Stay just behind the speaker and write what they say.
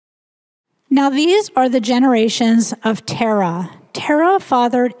Now these are the generations of Terah. Terah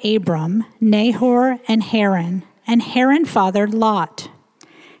fathered Abram, Nahor, and Haran fathered Lot.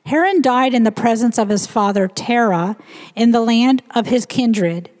 Haran died in the presence of his father Terah in the land of his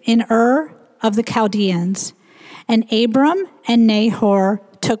kindred, in Ur of the Chaldeans. And Abram and Nahor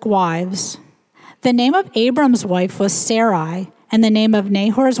took wives. The name of Abram's wife was Sarai, and the name of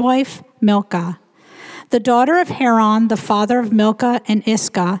Nahor's wife, Milcah. The daughter of Haran, the father of Milcah and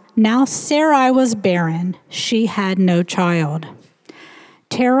Iscah. Now Sarai was barren. She had no child.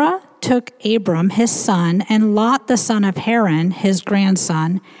 Terah took Abram, his son, and Lot, the son of Haran, his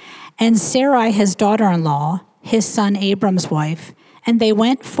grandson, and Sarai, his daughter-in-law, his son Abram's wife, and they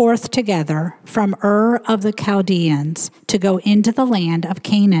went forth together from Ur of the Chaldeans to go into the land of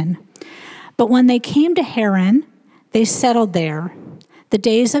Canaan. But when they came to Haran, they settled there. The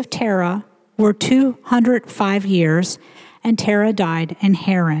days of Terah were 205 years, and Terah died in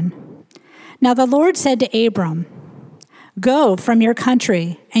Haran. Now the Lord said to Abram, "Go from your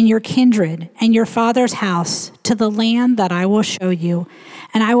country and your kindred and your father's house to the land that I will show you,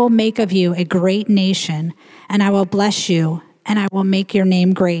 and I will make of you a great nation, and I will bless you, and I will make your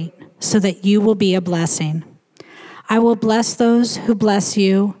name great, so that you will be a blessing. I will bless those who bless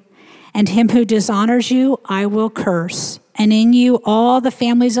you, and him who dishonors you I will curse, and in you all the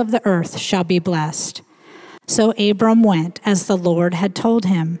families of the earth shall be blessed." So Abram went as the Lord had told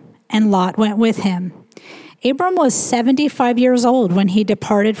him, and Lot went with him. Abram was 75 years old when he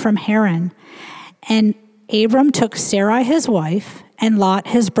departed from Haran, and Abram took Sarai his wife, and Lot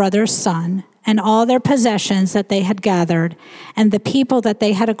his brother's son, and all their possessions that they had gathered, and the people that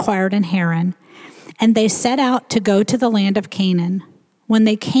they had acquired in Haran, and they set out to go to the land of Canaan. When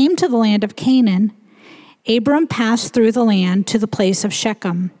they came to the land of Canaan, Abram passed through the land to the place of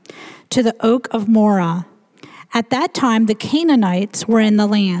Shechem, to the oak of Moreh. At that time the Canaanites were in the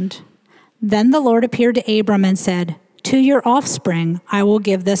land. Then the Lord appeared to Abram and said, "To your offspring I will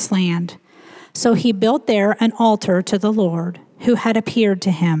give this land." So he built there an altar to the Lord, who had appeared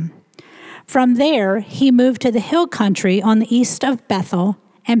to him. From there he moved to the hill country on the east of Bethel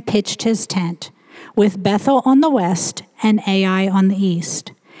and pitched his tent, with Bethel on the west and Ai on the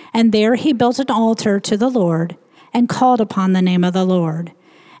east. And there he built an altar to the Lord and called upon the name of the Lord.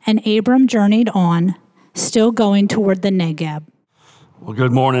 And Abram journeyed on, still going toward the Negeb. Well,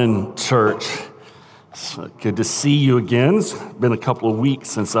 good morning, church. It's good to see you again. It's been a couple of weeks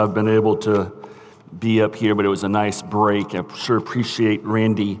since I've been able to be up here, but it was a nice break. I sure appreciate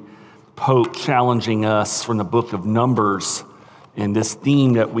Randy Pope challenging us from the book of Numbers in this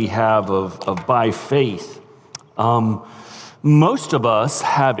theme that we have of by faith. Most of us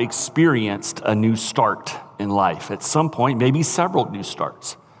have experienced a new start in life at some point, maybe several new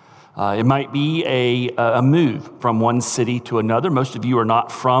starts. It might be a move from one city to another. Most of you are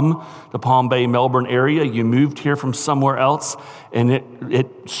not from the Palm Bay, Melbourne area. You moved here from somewhere else, and it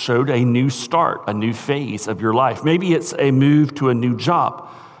showed a new start, a new phase of your life. Maybe it's a move to a new job,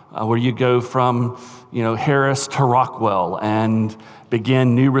 where you go from, Harris to Rockwell and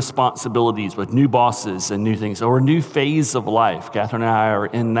begin new responsibilities with new bosses and new things, or a new phase of life. Catherine and I are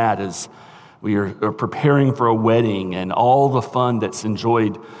in that as we are preparing for a wedding and all the fun that's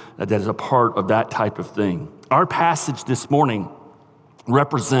enjoyed that is a part of that type of thing. Our passage this morning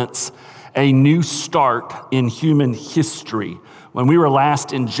represents a new start in human history. When we were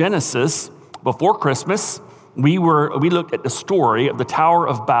last in Genesis, before Christmas, we looked at the story of the Tower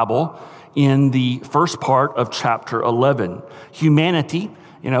of Babel in the first part of chapter 11. Humanity,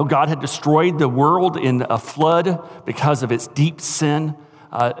 God had destroyed the world in a flood because of its deep sin.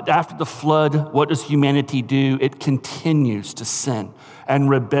 After the flood, what does humanity do? It continues to sin and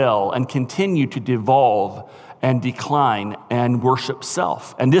rebel and continue to devolve and decline and worship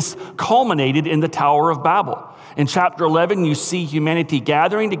self. And this culminated in the Tower of Babel. In chapter 11, you see humanity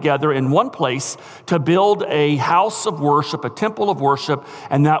gathering together in one place to build a house of worship, a temple of worship,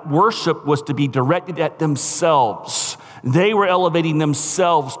 and that worship was to be directed at themselves. They were elevating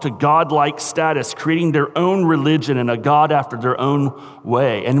themselves to godlike status, creating their own religion and a God after their own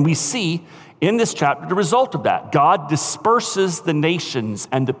way. And we see in this chapter the result of that. God disperses the nations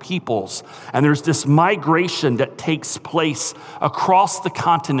and the peoples, and there's this migration that takes place across the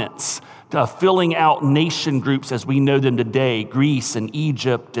continents, filling out nation groups as we know them today, Greece and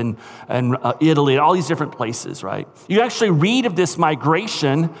Egypt and Italy, and all these different places, right? You actually read of this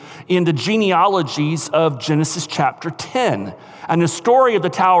migration in the genealogies of Genesis chapter 10. And the story of the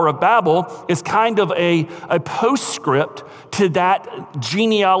Tower of Babel is kind of a postscript to that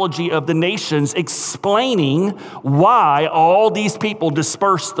genealogy of the nations, explaining why all these people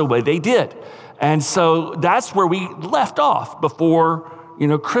dispersed the way they did. And so that's where we left off before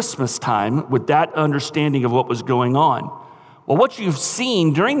Christmas time with that understanding of what was going on. Well, what you've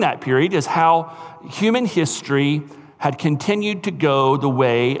seen during that period is how human history had continued to go the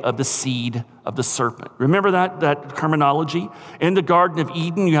way of the seed of the serpent. Remember that terminology? In the Garden of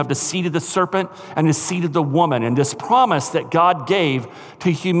Eden, you have the seed of the serpent and the seed of the woman, and this promise that God gave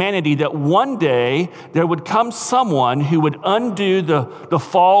to humanity that one day there would come someone who would undo the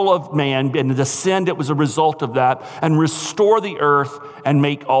fall of man and the sin that was a result of that and restore the earth and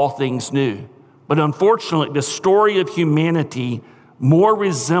make all things new. But unfortunately, the story of humanity more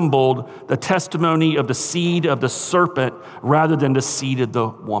resembled the testimony of the seed of the serpent rather than the seed of the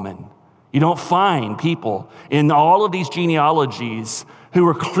woman. You don't find people in all of these genealogies who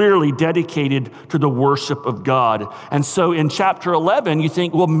are clearly dedicated to the worship of God. And so in chapter 11, you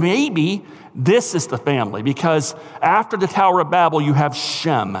think, well, maybe this is the family, because after the Tower of Babel, you have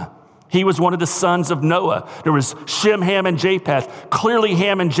Shem. He was one of the sons of Noah. There was Shem, Ham, and Japheth. Clearly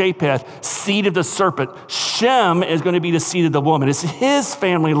Ham and Japheth, seed of the serpent. Shem is going to be the seed of the woman. It's his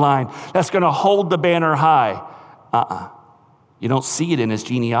family line that's going to hold the banner high. You don't see it in his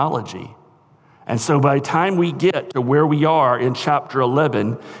genealogy. And so by the time we get to where we are in chapter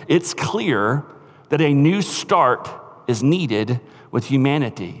 11, it's clear that a new start is needed with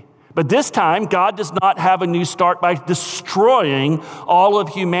humanity. But this time, God does not have a new start by destroying all of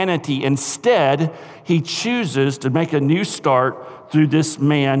humanity. Instead, he chooses to make a new start through this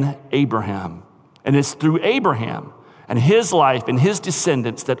man, Abraham. And it's through Abraham and his life and his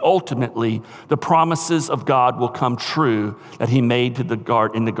descendants that ultimately the promises of God will come true that he made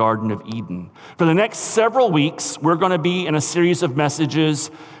to in the Garden of Eden. For the next several weeks, we're going to be in a series of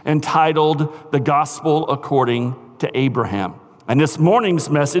messages entitled The Gospel According to Abraham. And this morning's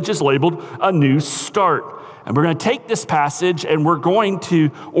message is labeled A New Start. And we're going to take this passage and we're going to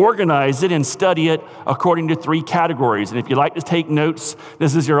organize it and study it according to three categories. And if you'd like to take notes,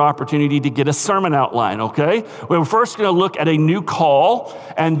 this is your opportunity to get a sermon outline, okay? We're first going to look at a new call,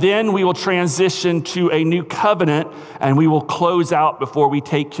 and then we will transition to a new covenant, and we will close out before we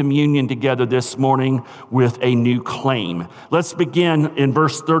take communion together this morning with a new claim. Let's begin in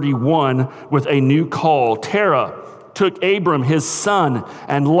verse 31 with a new call. Terah took Abram, his son,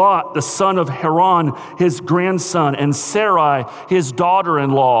 and Lot, the son of Haran, his grandson, and Sarai, his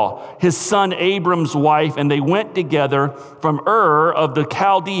daughter-in-law, his son Abram's wife, and they went together from Ur of the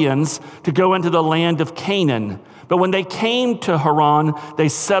Chaldeans to go into the land of Canaan. But when they came to Haran, they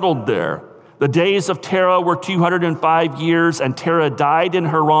settled there. The days of Terah were 205 years, and Terah died in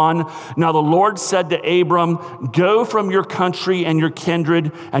Haran. Now the Lord said to Abram, go from your country and your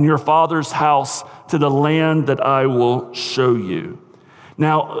kindred and your father's house to the land that I will show you.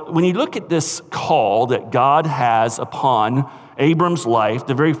 Now, when you look at this call that God has upon Abram's life,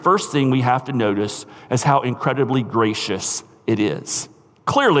 the very first thing we have to notice is how incredibly gracious it is.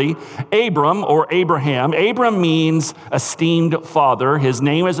 Clearly, Abram or Abraham, Abram means esteemed father. His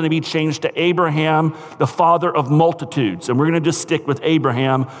name is going to be changed to Abraham, the father of multitudes. And we're going to just stick with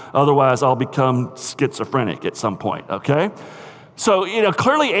Abraham. Otherwise, I'll become schizophrenic at some point, okay? So,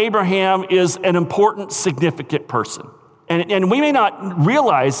 clearly Abraham is an important, significant person. And we may not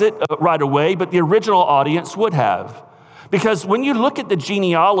realize it right away, but the original audience would have. Because when you look at the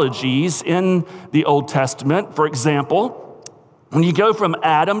genealogies in the Old Testament, for example, when you go from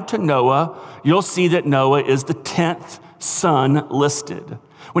Adam to Noah, you'll see that Noah is the 10th son listed.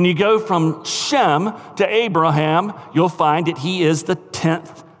 When you go from Shem to Abraham, you'll find that he is the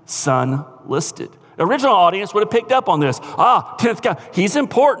 10th son listed. The original audience would have picked up on this. 10th guy, he's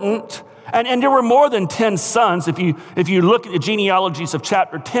important. And there were more than 10 sons. If you look at the genealogies of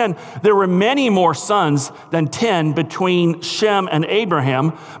chapter 10, there were many more sons than 10 between Shem and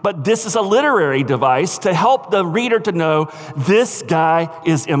Abraham. But this is a literary device to help the reader to know this guy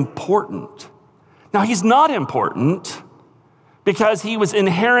is important. Now, he's not important because he was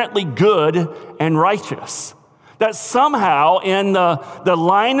inherently good and righteous. That somehow in the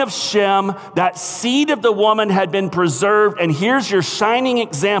line of Shem, that seed of the woman had been preserved. And here's your shining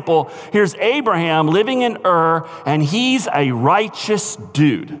example. Here's Abraham living in Ur, and he's a righteous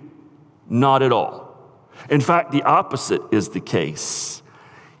dude. Not at all. In fact, the opposite is the case.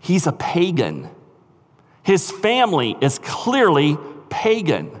 He's a pagan. His family is clearly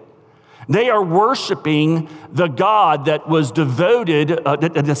pagan. They are worshiping the god that was devoted,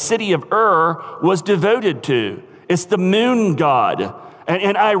 that the city of Ur was devoted to. It's the moon god.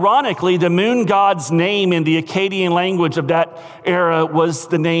 And ironically, the moon god's name in the Akkadian language of that era was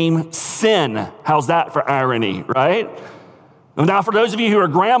the name Sin. How's that for irony, right? Now, for those of you who are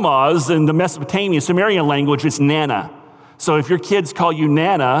grandmas in the Mesopotamian, Sumerian language, it's Nana. So if your kids call you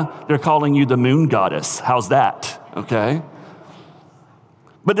Nana, they're calling you the moon goddess. How's that? Okay.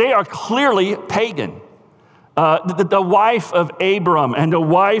 but they are clearly pagan. The wife of Abram and the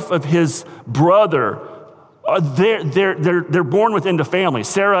wife of his brother, they're born within the family.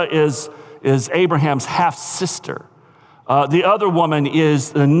 Sarah is Abraham's half-sister. The other woman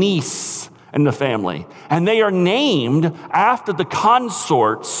is the niece in the family. And they are named after the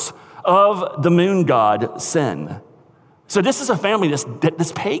consorts of the moon god Sin. So this is a family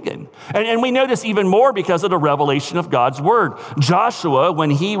that's pagan. And we know this even more because of the revelation of God's word. Joshua, when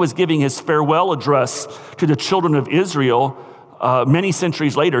he was giving his farewell address to the children of Israel many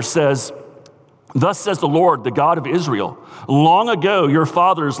centuries later, says, "Thus says the Lord, the God of Israel, long ago your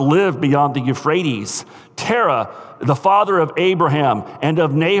fathers lived beyond the Euphrates, Terah, the father of Abraham and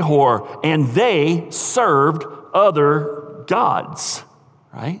of Nahor, and they served other gods,"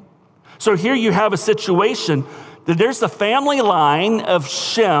 right? So here you have a situation that there's the family line of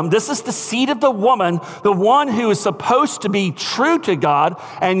Shem. This is the seed of the woman, the one who is supposed to be true to God,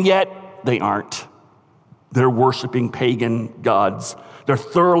 and yet they aren't. They're worshiping pagan gods. They're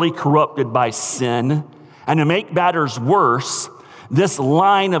thoroughly corrupted by sin. And to make matters worse, this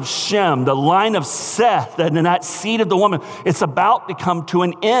line of Shem, the line of Seth, and that seed of the woman, it's about to come to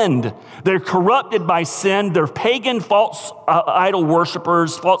an end. They're corrupted by sin. They're pagan false idol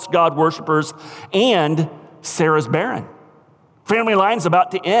worshipers, false god worshipers, and Sarah's barren. Family line's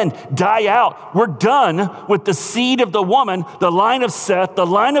about to end, die out. We're done with the seed of the woman. The line of Seth, the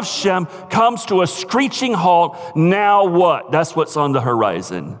line of Shem comes to a screeching halt. Now what? That's what's on the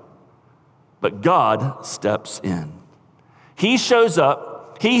horizon. But God steps in. He shows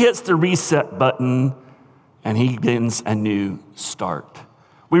up, he hits the reset button, and he begins a new start.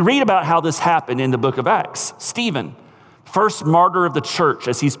 We read about how this happened in the book of Acts. Stephen, first martyr of the church,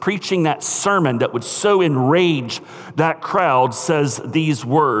 as he's preaching that sermon that would so enrage that crowd, says these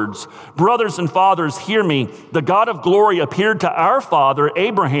words, "Brothers and fathers, hear me. The God of glory appeared to our father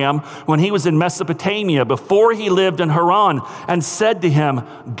Abraham when he was in Mesopotamia, before he lived in Haran, and said to him,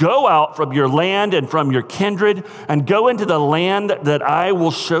 'Go out from your land and from your kindred, and go into the land that I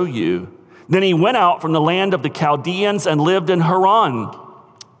will show you.' Then he went out from the land of the Chaldeans and lived in Haran.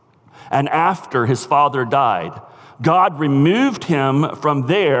 And after his father died, God removed him from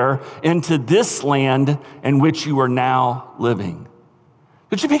there into this land in which you are now living."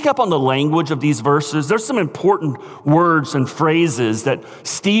 Did you pick up on the language of these verses? There's some important words and phrases that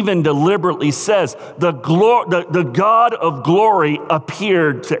Stephen deliberately says. The God of glory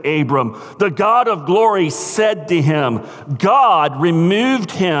appeared to Abram. The God of glory said to him. God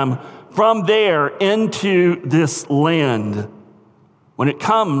removed him from there into this land. When it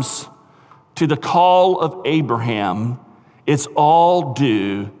comes to the call of Abraham, it's all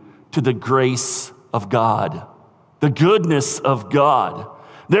due to the grace of God, the goodness of God.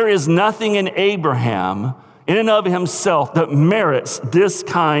 There is nothing in Abraham in and of himself that merits this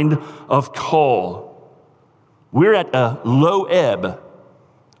kind of call. We're at a low ebb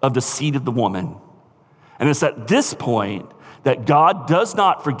of the seed of the woman. And it's at this point that God does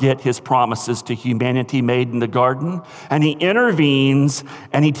not forget his promises to humanity made in the garden, and he intervenes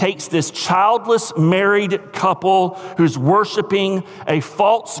and he takes this childless married couple who's worshiping a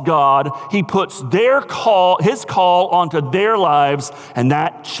false god. He puts his call onto their lives, and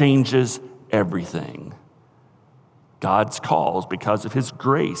that changes everything. God's calls because of his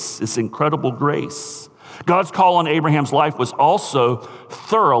grace, this incredible grace. God's call on Abraham's life was also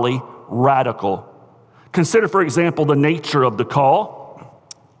thoroughly radical. Consider, for example, the nature of the call.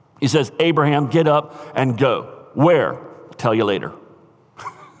 He says, "Abraham, get up and go." Where? I'll tell you later.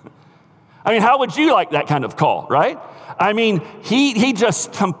 I mean, how would you like that kind of call, right? I mean, he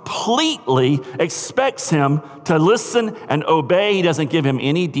just completely expects him to listen and obey. He doesn't give him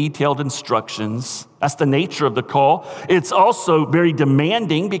any detailed instructions. That's the nature of the call. It's also very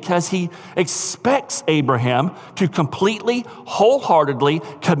demanding because he expects Abraham to completely, wholeheartedly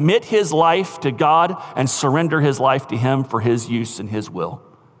commit his life to God and surrender his life to him for his use and his will.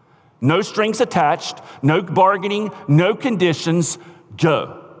 No strings attached, no bargaining, no conditions.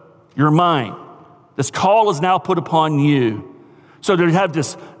 Go. You're mine. This call is now put upon you. So they have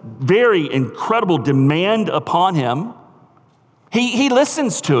this very incredible demand upon him. He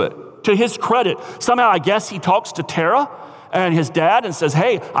listens to it, to his credit. Somehow, I guess he talks to Terah and his dad and says,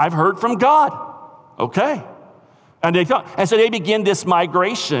 "Hey, I've heard from God." Okay. And so they begin this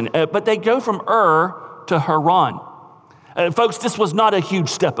migration, but they go from Ur to Haran. Folks, this was not a huge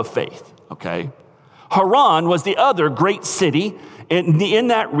step of faith, okay? Haran was the other great city in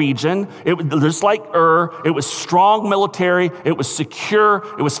that region. It was just like Ur. It was strong military. It was secure.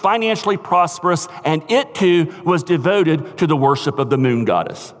 It was financially prosperous. And it too was devoted to the worship of the moon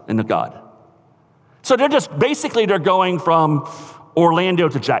goddess and the god. So they're going from Orlando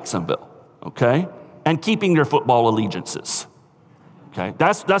to Jacksonville, okay? And keeping their football allegiances, okay?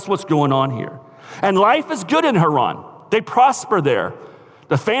 That's what's going on here. And life is good in Haran. They prosper there.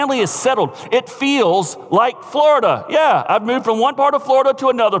 The family is settled. It feels like Florida. Yeah, I've moved from one part of Florida to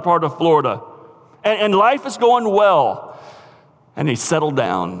another part of Florida. And life is going well. And they settle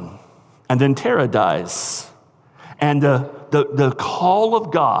down. And then Terah dies. And the call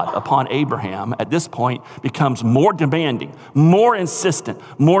of God upon Abraham at this point becomes more demanding, more insistent,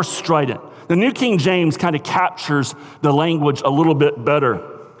 more strident. The New King James kind of captures the language a little bit better.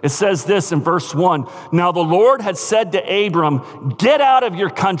 It says this in verse 1, "Now the Lord had said to Abram, get out of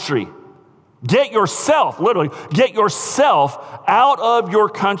your country. Get yourself, literally, get yourself out of your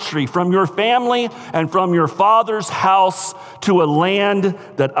country, from your family and from your father's house to a land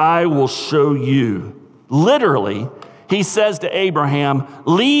that I will show you." Literally, he says to Abraham,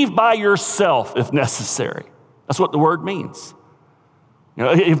 leave by yourself if necessary. That's what the word means. You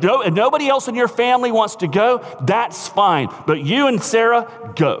know, if nobody else in your family wants to go, that's fine. But you and Sarah,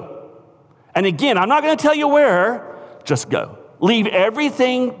 go. And again, I'm not going to tell you where, just go. Leave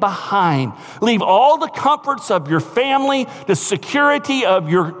everything behind. Leave all the comforts of your family, the security of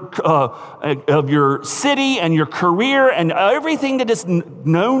your city and your career and everything that is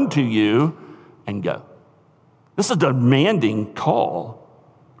known to you, and go. This is a demanding call,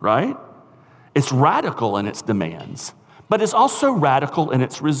 right? It's radical in its demands, but it's also radical in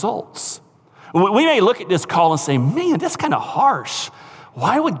its results. We may look at this call and say, man, that's kind of harsh.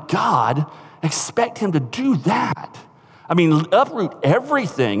 Why would God expect him to do that? I mean, uproot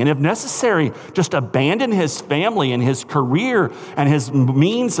everything, and if necessary, just abandon his family and his career and his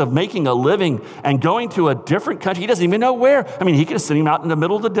means of making a living and going to a different country. He doesn't even know where. I mean, he could have sent him out in the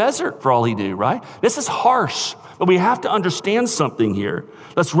middle of the desert for all he knew, right? This is harsh, but we have to understand something here.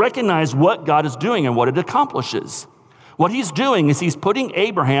 Let's recognize what God is doing and what it accomplishes. What he's doing is he's putting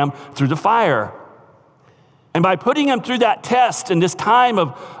Abraham through the fire. And by putting him through that test in this time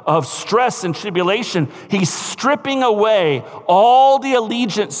of stress and tribulation, he's stripping away all the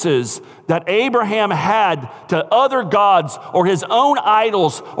allegiances that Abraham had to other gods or his own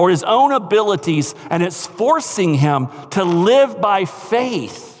idols or his own abilities, and it's forcing him to live by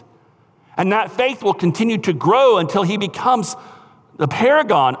faith. And that faith will continue to grow until he becomes the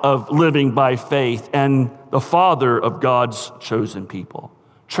paragon of living by faith and the father of God's chosen people.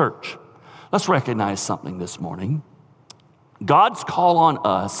 Church, let's recognize something this morning. God's call on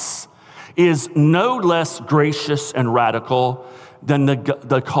us is no less gracious and radical than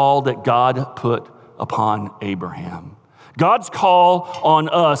the call that God put upon Abraham. God's call on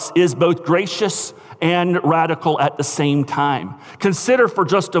us is both gracious and radical at the same time. Consider for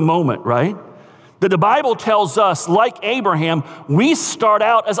just a moment, right? That the Bible tells us, like Abraham, we start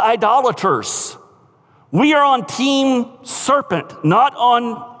out as idolaters. We are on team serpent, not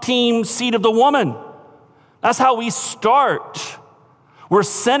on team seed of the woman. That's how we start. We're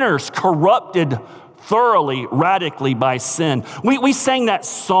sinners, corrupted thoroughly, radically by sin. We sang that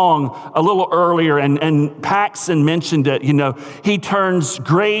song a little earlier, and Paxson mentioned it. You know, he turns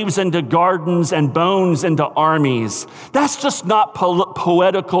graves into gardens and bones into armies. That's just not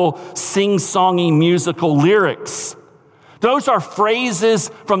poetical, sing-songy musical lyrics. Those are phrases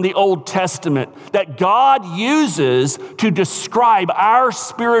from the Old Testament that God uses to describe our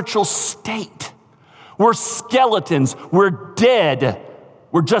spiritual state. We're skeletons, we're dead,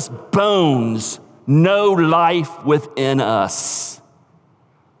 we're just bones, no life within us.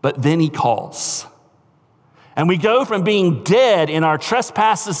 But then he calls. And we go from being dead in our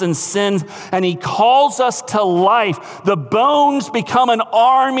trespasses and sins, and he calls us to life. The bones become an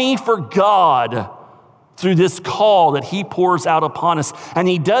army for God through this call that he pours out upon us. And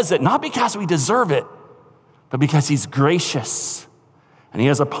he does it not because we deserve it, but because he's gracious and he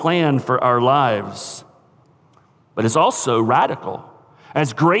has a plan for our lives. But it's also radical.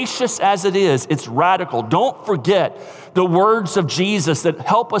 As gracious as it is, it's radical. Don't forget the words of Jesus that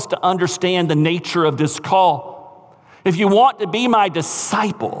help us to understand the nature of this call. If you want to be my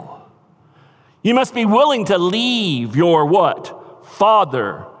disciple, you must be willing to leave your what?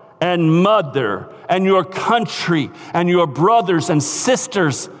 Father and mother and your country and your brothers and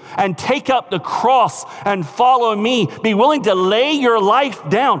sisters and take up the cross and follow me. Be willing to lay your life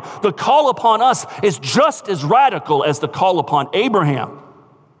down. The call upon us is just as radical as the call upon Abraham.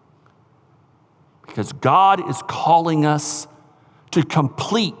 Because God is calling us to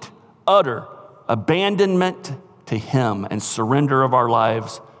complete, utter abandonment to him and surrender of our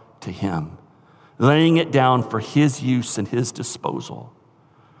lives to him, laying it down for his use and his disposal.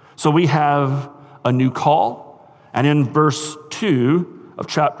 So we have a new call, and in verse 2 of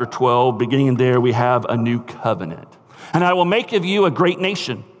chapter 12, beginning there, we have a new covenant. and I will make of you a great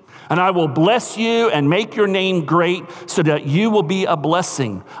nation. And I will bless you and make your name great so that you will be a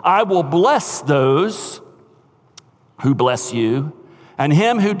blessing. I will bless those who bless you, and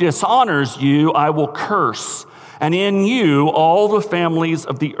him who dishonors you I will curse. And in you all the families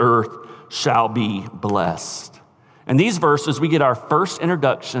of the earth shall be blessed. In these verses, we get our first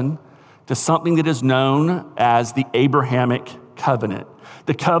introduction to something that is known as the Abrahamic covenant.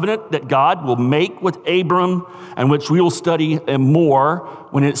 The covenant that God will make with Abram, and which we will study more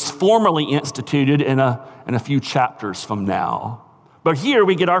when it's formally instituted in a few chapters from now. But here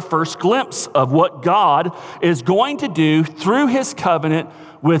we get our first glimpse of what God is going to do through his covenant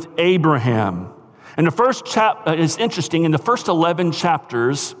with Abraham. And the first chapter is interesting. In the first 11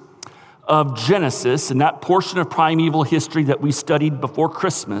 chapters of Genesis, in that portion of primeval history that we studied before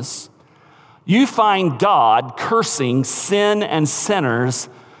Christmas, you find God cursing sin and sinners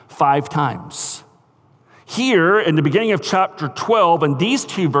 5 times. Here, in the beginning of chapter 12, in these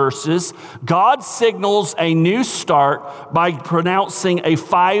 2 verses, God signals a new start by pronouncing a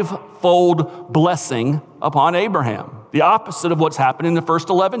 5-fold blessing upon Abraham, the opposite of what's happened in the first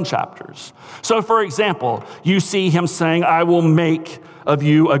 11 chapters. So, for example, you see him saying, I will make of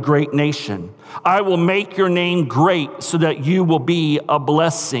you a great nation. I will make your name great so that you will be a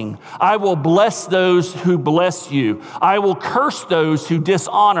blessing. I will bless those who bless you. I will curse those who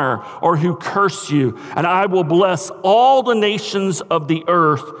dishonor or who curse you. And I will bless all the nations of the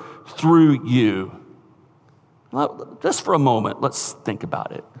earth through you. Well, just for a moment, let's think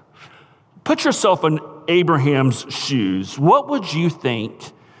about it. Put yourself in Abraham's shoes. What would you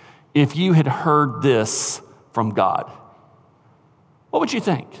think if you had heard this from God? What would you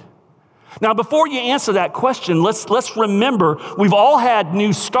think? Now, before you answer that question, let's remember we've all had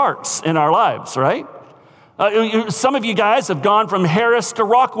new starts in our lives, right? Some of you guys have gone from Harris to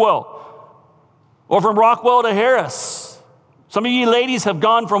Rockwell, or from Rockwell to Harris. Some of you ladies have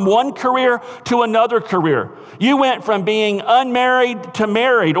gone from one career to another career. You went from being unmarried to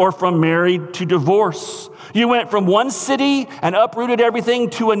married, or from married to divorce. You went from one city and uprooted everything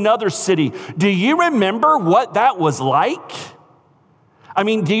to another city. Do you remember what that was like? I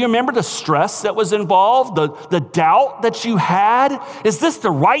mean, do you remember the stress that was involved, the doubt that you had? Is this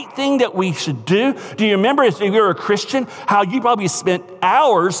the right thing that we should do? Do you remember, if you were a Christian, how you probably spent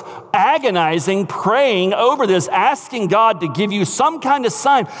hours agonizing, praying over this, asking God to give you some kind of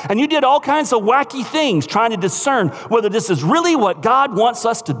sign, and you did all kinds of wacky things trying to discern whether this is really what God wants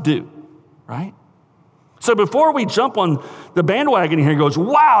us to do, right? So before we jump on the bandwagon here and goes,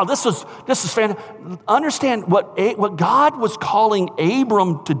 wow, this is fantastic. Understand what God was calling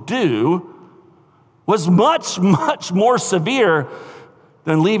Abram to do was much, much more severe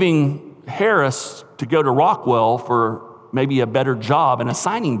than leaving Harris to go to Rockwell for maybe a better job and a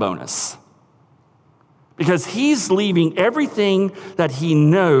signing bonus. Because he's leaving everything that he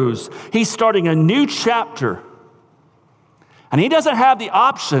knows. He's starting a new chapter. And he doesn't have the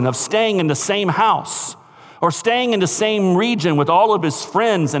option of staying in the same house or staying in the same region with all of his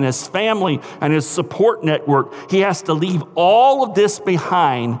friends and his family and his support network. He has to leave all of this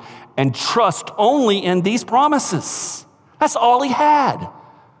behind and trust only in these promises. That's all he had.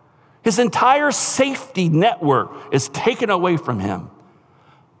 His entire safety network is taken away from him.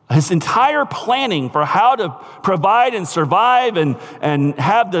 His entire planning for how to provide and survive and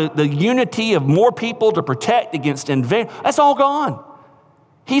have the unity of more people to protect against invasion, that's all gone.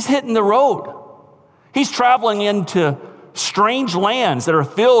 He's hitting the road. He's traveling into strange lands that are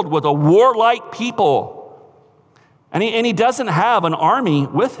filled with a warlike people. And he doesn't have an army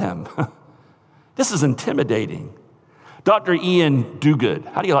with him. This is intimidating. Dr. Ian Duguid,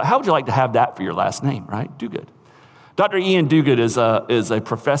 how would you like to have that for your last name, right? Duguid. Dr. Ian Duguid is a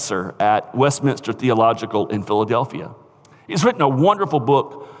professor at Westminster Theological in Philadelphia. He's written a wonderful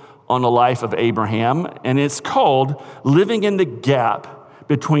book on the life of Abraham, and it's called Living in the Gap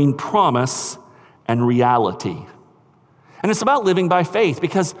Between Promise and Reality. And it's about living by faith,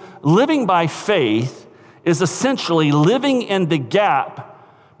 because living by faith is essentially living in the gap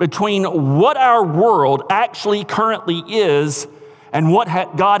between what our world actually currently is and what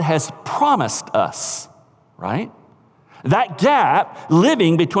God has promised us, right? That gap,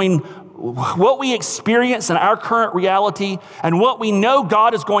 living between what we experience in our current reality and what we know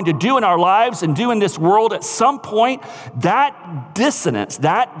God is going to do in our lives and do in this world at some point, that dissonance,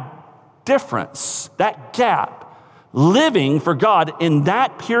 that difference, that gap, living for God in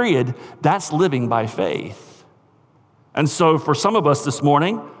that period, that's living by faith. And so for some of us this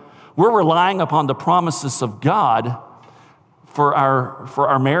morning, we're relying upon the promises of God for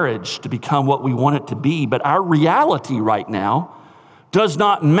our marriage to become what we want it to be. But our reality right now does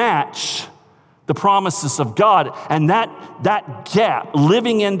not match the promises of God. And that gap,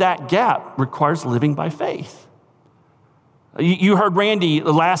 living in that gap, requires living by faith. You heard Randy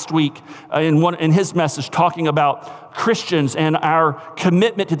last week in his message talking about Christians and our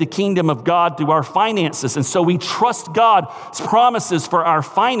commitment to the kingdom of God through our finances. And so we trust God's promises for our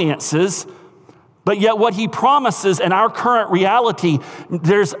finances, but yet what he promises in our current reality,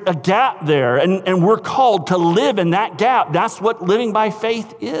 there's a gap there, and we're called to live in that gap. That's what living by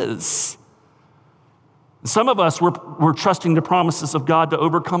faith is. Some of us, we're trusting the promises of God to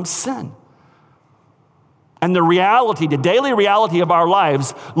overcome sin. And the reality, the daily reality of our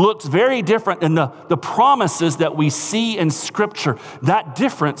lives looks very different than the promises that we see in Scripture. That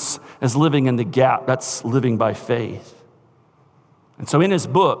difference is living in the gap. That's living by faith. And so in his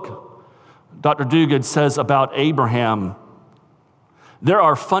book, Dr. Duguid says about Abraham, there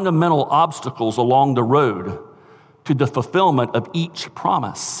are fundamental obstacles along the road to the fulfillment of each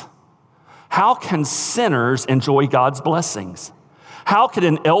promise. How can sinners enjoy God's blessings? How could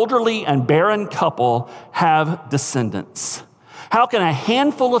an elderly and barren couple have descendants? How can a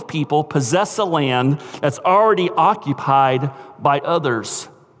handful of people possess a land that's already occupied by others?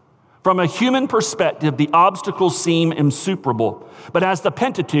 From a human perspective, the obstacles seem insuperable. But as the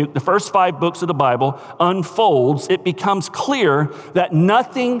Pentateuch, the first 5 books of the Bible, unfolds, it becomes clear that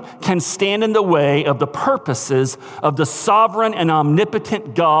nothing can stand in the way of the purposes of the sovereign and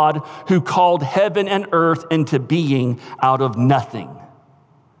omnipotent God who called heaven and earth into being out of nothing.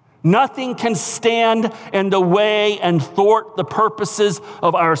 Nothing can stand in the way and thwart the purposes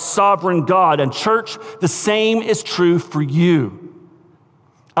of our sovereign God. And church, the same is true for you.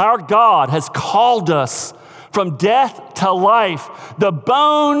 Our God has called us from death to life. The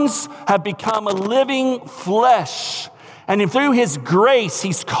bones have become a living flesh. And through his grace,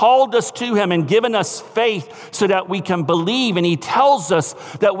 he's called us to him and given us faith so that we can believe. And he tells us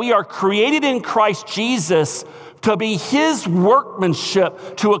that we are created in Christ Jesus to be his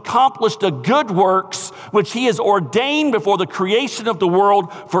workmanship, to accomplish the good works which he has ordained before the creation of the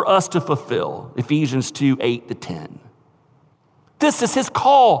world for us to fulfill. Ephesians 2:8-10. This is his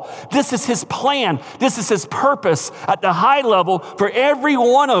call. This is his plan. This is his purpose at the high level for every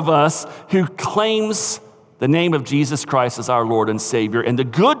one of us who claims the name of Jesus Christ as our Lord and Savior. And the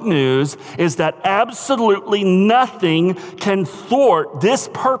good news is that absolutely nothing can thwart this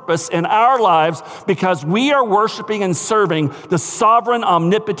purpose in our lives because we are worshiping and serving the sovereign,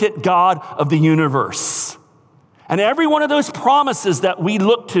 omnipotent God of the universe. And every one of those promises that we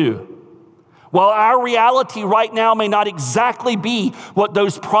look to, while our reality right now may not exactly be what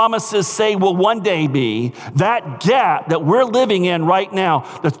those promises say will one day be, that gap that we're living in right now,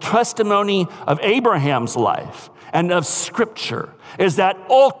 the testimony of Abraham's life and of Scripture, is that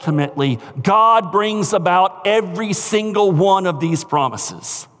ultimately God brings about every single one of these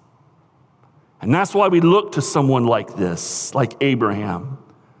promises. And that's why we look to someone like this, like Abraham.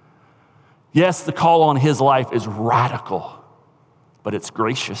 Yes, the call on his life is radical, but it's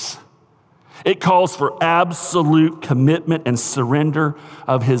gracious. It calls for absolute commitment and surrender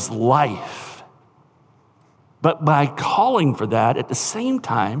of his life. But by calling for that, at the same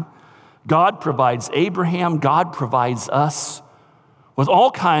time, God provides Abraham, God provides us with all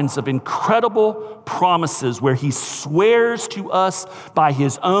kinds of incredible promises where he swears to us by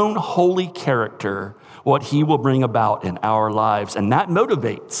his own holy character what he will bring about in our lives. And that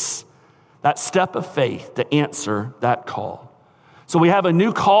motivates that step of faith to answer that call. So we have a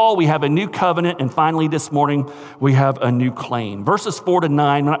new call, we have a new covenant, and finally this morning, we have a new claim. Verses 4-9,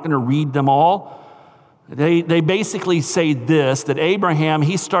 I'm not going to read them all. They basically say this, that Abraham,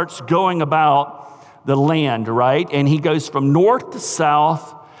 he starts going about the land, right? And he goes from north to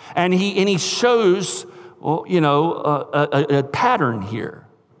south, and he shows, a pattern here.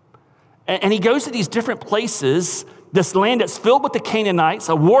 And he goes to these different places, this land that's filled with the Canaanites,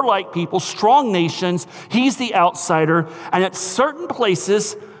 a warlike people, strong nations. He's the outsider. And at certain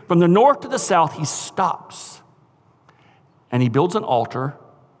places, from the north to the south, he stops. And he builds an altar,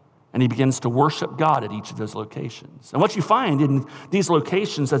 and he begins to worship God at each of those locations. And what you find in these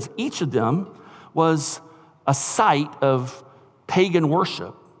locations is each of them was a site of pagan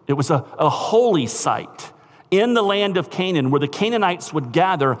worship. It was a holy site in the land of Canaan where the Canaanites would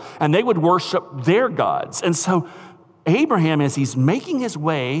gather, and they would worship their gods. And so Abraham, as he's making his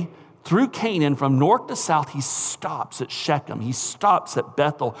way through Canaan from north to south, he stops at Shechem, he stops at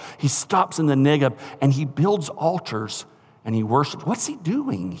Bethel, he stops in the Negev, and he builds altars and he worships. What's he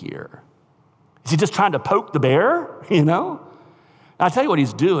doing here? Is he just trying to poke the bear? I tell you what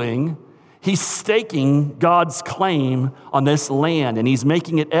he's doing. He's staking God's claim on this land, and he's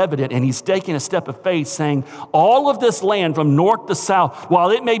making it evident, and he's taking a step of faith, saying, all of this land from north to south, while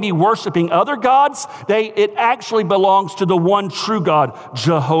it may be worshiping other gods, it actually belongs to the one true God,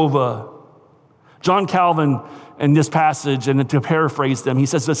 Jehovah. John Calvin, in this passage, and to paraphrase them, he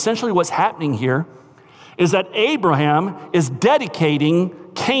says, essentially what's happening here is that Abraham is dedicating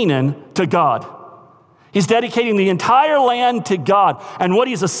Canaan to God. He's dedicating the entire land to God. And what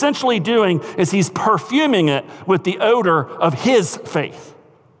he's essentially doing is he's perfuming it with the odor of his faith,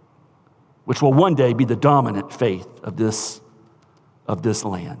 which will one day be the dominant faith of this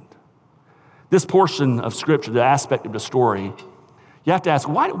land. This portion of Scripture, the aspect of the story, you have to ask,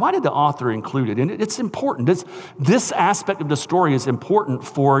 why did the author include it? And it's important. This aspect of the story is important,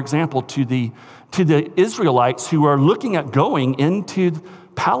 for example, to the Israelites who are looking at going into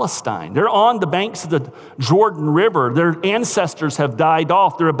Palestine. They're on the banks of the Jordan River. Their ancestors have died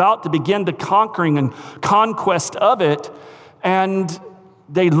off. They're about to begin the conquering and conquest of it. And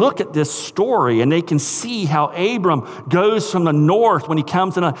they look at this story and they can see how Abram goes from the north when he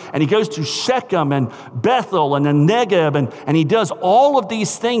comes in, and he goes to Shechem and Bethel and the Negeb, and he does all of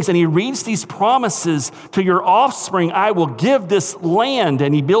these things, and he reads these promises to your offspring, I will give this land,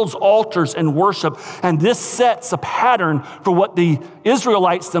 and he builds altars and worship, and this sets a pattern for what the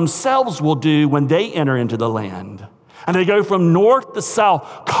Israelites themselves will do when they enter into the land. And they go from north to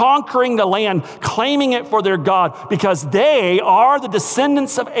south, conquering the land, claiming it for their God, because they are the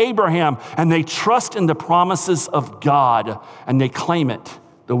descendants of Abraham, and they trust in the promises of God, and they claim it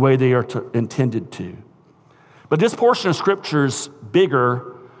the way they are intended to. But this portion of Scripture is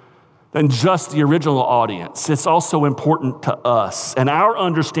bigger than just the original audience. It's also important to us and our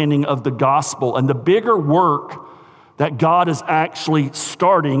understanding of the gospel and the bigger work that God is actually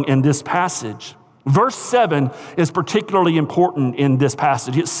starting in this passage. Verse 7 is particularly important in this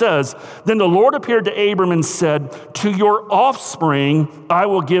passage. It says, then the Lord appeared to Abram and said, to your offspring I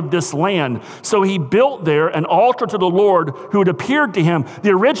will give this land. So he built there an altar to the Lord who had appeared to him. The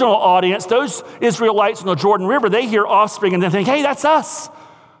original audience, those Israelites in the Jordan River, they hear offspring and they think, hey, that's us.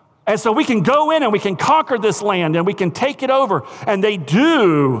 And so we can go in and we can conquer this land and we can take it over. And they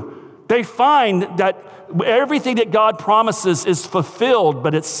do. They find that everything that God promises is fulfilled,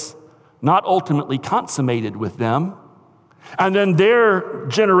 but it's not ultimately consummated with them. And then their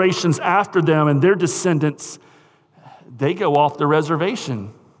generations after them and their descendants, they go off the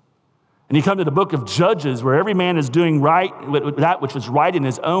reservation. And you come to the book of Judges, where every man is doing right, that which is right in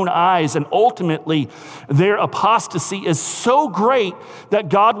his own eyes. And ultimately, their apostasy is so great that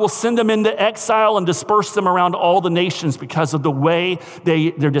God will send them into exile and disperse them around all the nations because of the way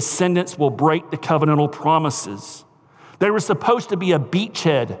their descendants will break the covenantal promises. They were supposed to be a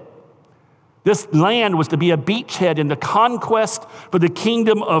beachhead. This land was to be a beachhead in the conquest for the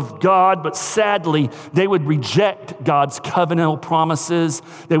kingdom of God, but sadly, they would reject God's covenantal promises.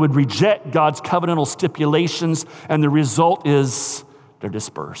 They would reject God's covenantal stipulations, and the result is they're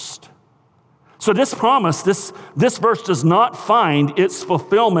dispersed. So this promise, this verse does not find its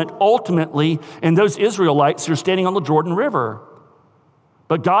fulfillment ultimately in those Israelites who are standing on the Jordan River.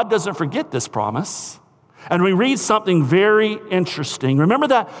 But God doesn't forget this promise. And we read something very interesting. Remember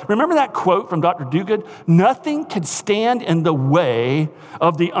that quote from Dr. Duguid? Nothing can stand in the way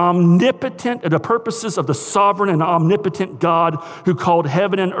of the purposes of the sovereign and omnipotent God who called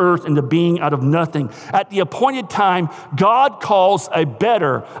heaven and earth into being out of nothing. At the appointed time, God calls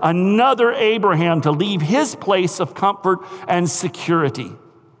another Abraham to leave his place of comfort and security.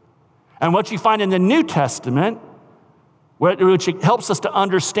 And what you find in the New Testament, which helps us to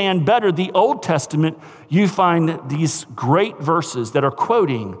understand better the Old Testament, you find these great verses that are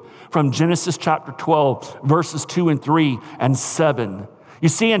quoting from Genesis chapter 12, verses 2 and 3 and 7. You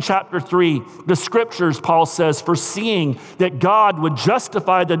see in chapter 3, the scriptures, Paul says, foreseeing that God would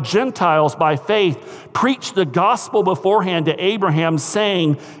justify the Gentiles by faith, preach the gospel beforehand to Abraham,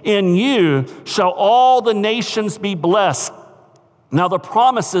 saying, in you shall all the nations be blessed. Now, the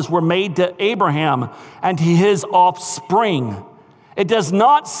promises were made to Abraham and to his offspring. It does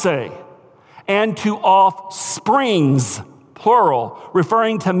not say, and to offsprings, plural,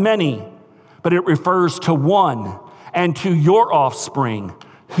 referring to many, but it refers to one, and to your offspring,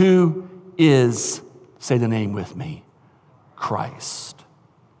 who is, say the name with me, Christ.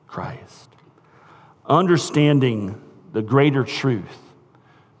 Christ. Understanding the greater truth,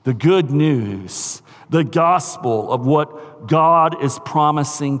 the good news, the gospel of what God is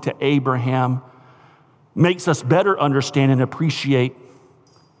promising to Abraham makes us better understand and appreciate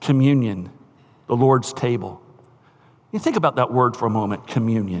communion, the Lord's table. You think about that word for a moment,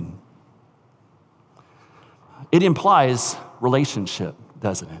 communion. It implies relationship,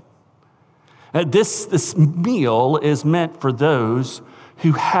 doesn't it? This meal is meant for those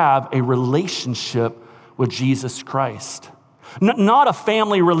who have a relationship with Jesus Christ. Not a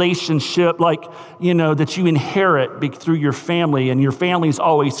family relationship like, that you inherit through your family and your family is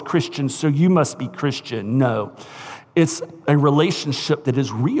always Christian, so you must be Christian. No, it's a relationship that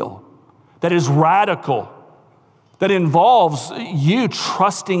is real, that is radical, that involves you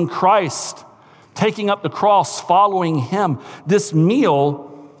trusting Christ, taking up the cross, following him. This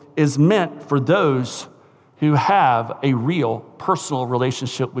meal is meant for those who have a real personal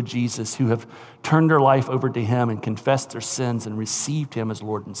relationship with Jesus, who have turned their life over to him and confessed their sins and received him as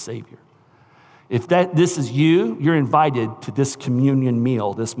Lord and Savior. If this is you, you're invited to this communion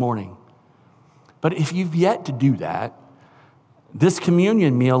meal this morning. But if you've yet to do that, this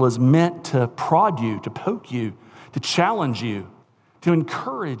communion meal is meant to prod you, to poke you, to challenge you, to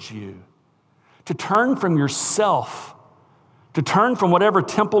encourage you, to turn from yourself, to turn from whatever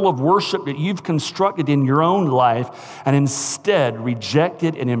temple of worship that you've constructed in your own life and instead reject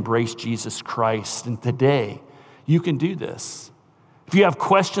it and embrace Jesus Christ. And today, you can do this. If you have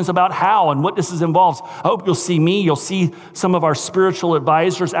questions about how and what this involves, I hope you'll see me. You'll see some of our spiritual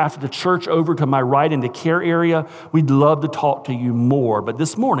advisors after the church over to my right in the care area. We'd love to talk to you more. But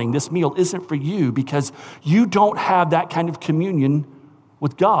this morning, this meal isn't for you because you don't have that kind of communion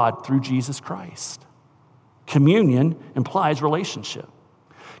with God through Jesus Christ. Communion implies relationship.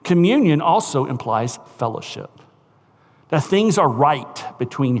 Communion also implies fellowship. That things are right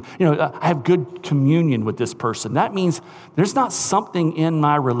between, I have good communion with this person. That means there's not something in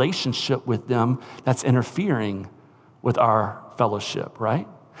my relationship with them that's interfering with our fellowship, right?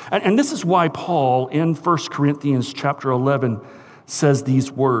 And this is why Paul in 1 Corinthians chapter 11 says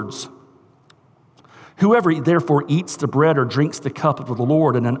these words. Whoever therefore eats the bread or drinks the cup of the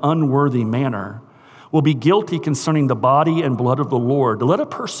Lord in an unworthy manner will be guilty concerning the body and blood of the Lord. Let a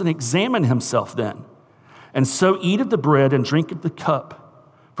person examine himself then, and so eat of the bread and drink of the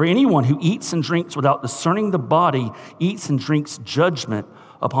cup. For anyone who eats and drinks without discerning the body eats and drinks judgment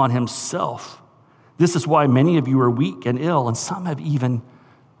upon himself. This is why many of you are weak and ill, and some have even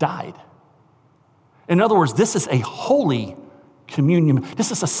died. In other words, this is a holy communion.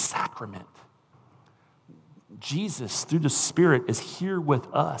 This is a sacrament. Jesus, through the Spirit, is here with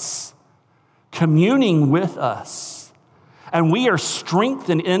us, communing with us. And we are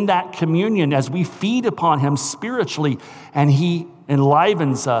strengthened in that communion as we feed upon him spiritually, and he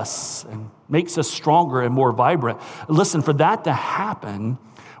enlivens us and makes us stronger and more vibrant. Listen, for that to happen,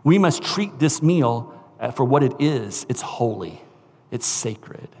 we must treat this meal for what it is. It's holy. It's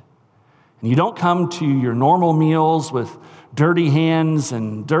sacred. And you don't come to your normal meals with dirty hands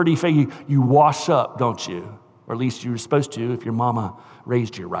and dirty face. You wash up, don't you? Or at least you were supposed to if your mama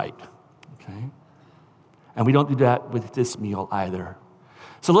raised you right. Okay? And we don't do that with this meal either.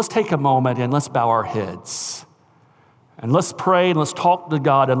 So let's take a moment and let's bow our heads. And let's pray and let's talk to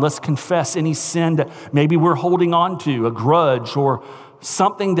God and let's confess any sin that maybe we're holding on to, a grudge or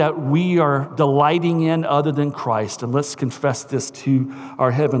something that we are delighting in other than Christ. And let's confess this to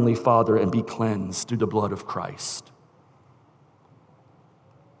our Heavenly Father and be cleansed through the blood of Christ.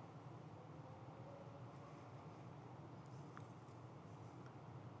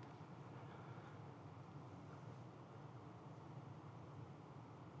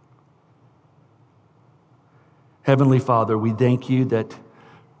 Heavenly Father, we thank you that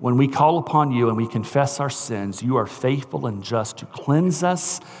when we call upon you and we confess our sins, you are faithful and just to cleanse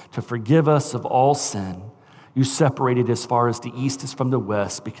us, to forgive us of all sin. You separated as far as the east is from the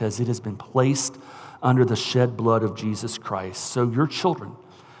west because it has been placed under the shed blood of Jesus Christ. So your children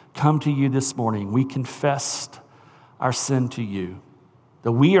come to you this morning. We confessed our sin to you,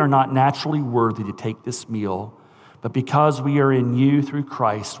 that we are not naturally worthy to take this meal, but because we are in you through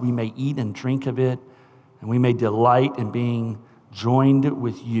Christ, we may eat and drink of it, and we may delight in being joined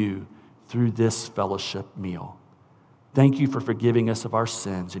with you through this fellowship meal. Thank you for forgiving us of our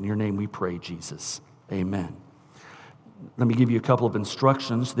sins. In your name we pray, Jesus. Amen. Let me give you a couple of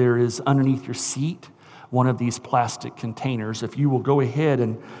instructions. There is underneath your seat one of these plastic containers. If you will go ahead,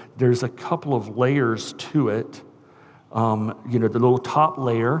 and there's a couple of layers to it. The little top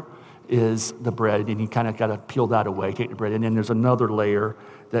layer is the bread, and you kind of got to peel that away, take the bread, and then there's another layer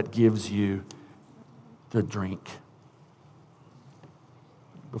that gives you the drink.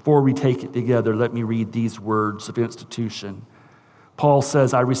 Before we take it together, let me read these words of institution. Paul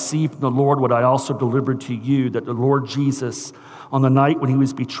says, I received from the Lord what I also delivered to you, that the Lord Jesus, on the night when he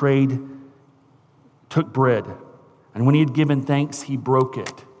was betrayed, took bread. And when he had given thanks, he broke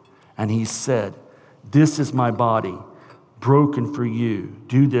it. And he said, this is my body, broken for you.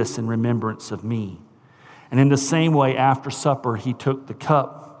 Do this in remembrance of me. And in the same way, after supper, he took the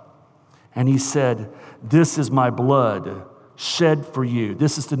cup. And he said, "This is my blood shed for you.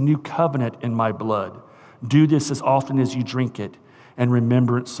 This is the new covenant in my blood. Do this as often as you drink it in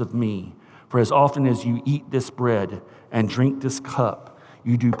remembrance of me. For as often as you eat this bread and drink this cup,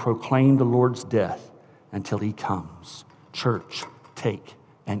 you do proclaim the Lord's death until he comes." Church, take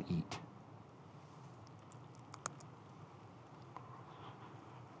and eat.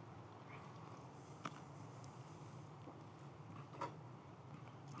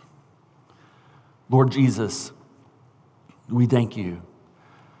 Lord Jesus, we thank you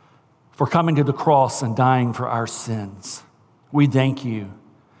for coming to the cross and dying for our sins. We thank you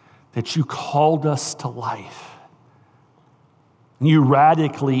that you called us to life. You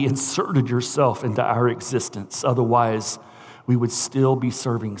radically inserted yourself into our existence. Otherwise, we would still be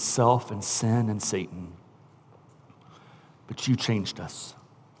serving self and sin and Satan. But you changed us.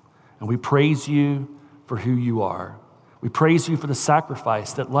 And we praise you for who you are. We praise you for the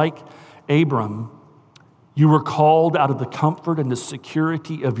sacrifice that, like Abram, you were called out of the comfort and the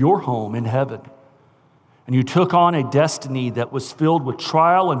security of your home in heaven. And you took on a destiny that was filled with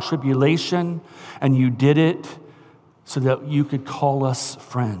trial and tribulation, and you did it so that you could call us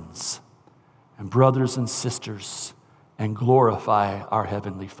friends and brothers and sisters and glorify our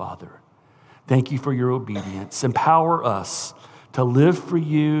Heavenly Father. Thank you for your obedience. Empower us to live for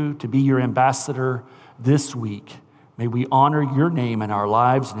you, to be your ambassador this week. May we honor your name in our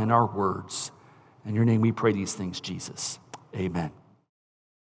lives and in our words. In your name we pray these things, Jesus. Amen.